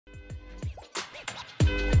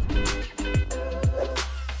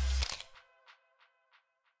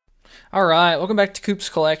All right, welcome back to Coop's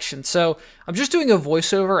Collection. So I'm just doing a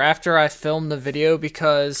voiceover after I filmed the video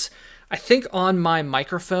because I think on my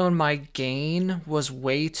microphone my gain was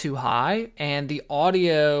way too high and the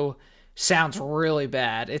audio sounds really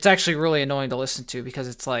bad. It's actually really annoying to listen to because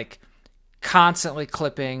it's like constantly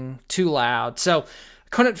clipping, too loud. So I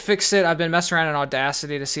couldn't fix it. I've been messing around in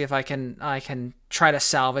Audacity to see if I can try to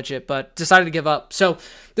salvage it, but decided to give up. So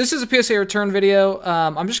this is a PSA return video.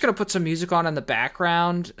 I'm just going to put some music on in the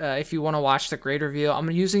background if you want to watch the grade review.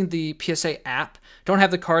 I'm using the PSA app. Don't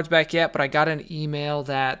have the cards back yet, but I got an email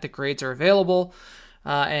that the grades are available.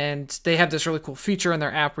 And they have this really cool feature in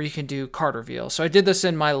their app where you can do card reveals. So I did this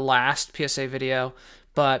in my last PSA video,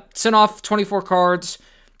 but sent off 24 cards.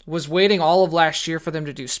 Was waiting all of last year for them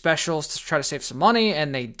to do specials to try to save some money,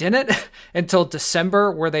 and they didn't until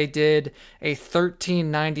December, where they did a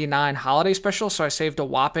 $13.99 holiday special. So I saved a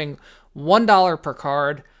whopping $1 per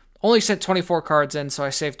card. Only sent 24 cards in, so I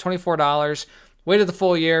saved $24. Waited the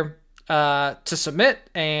full year to submit,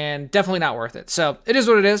 and definitely not worth it. So it is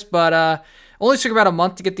what it is, but only took about a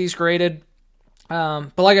month to get these graded.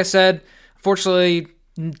 But like I said, unfortunately,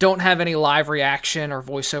 don't have any live reaction or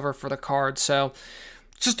voiceover for the cards, so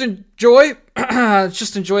just enjoy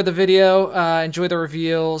the video, enjoy the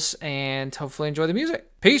reveals, and hopefully enjoy the music.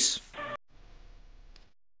 Peace.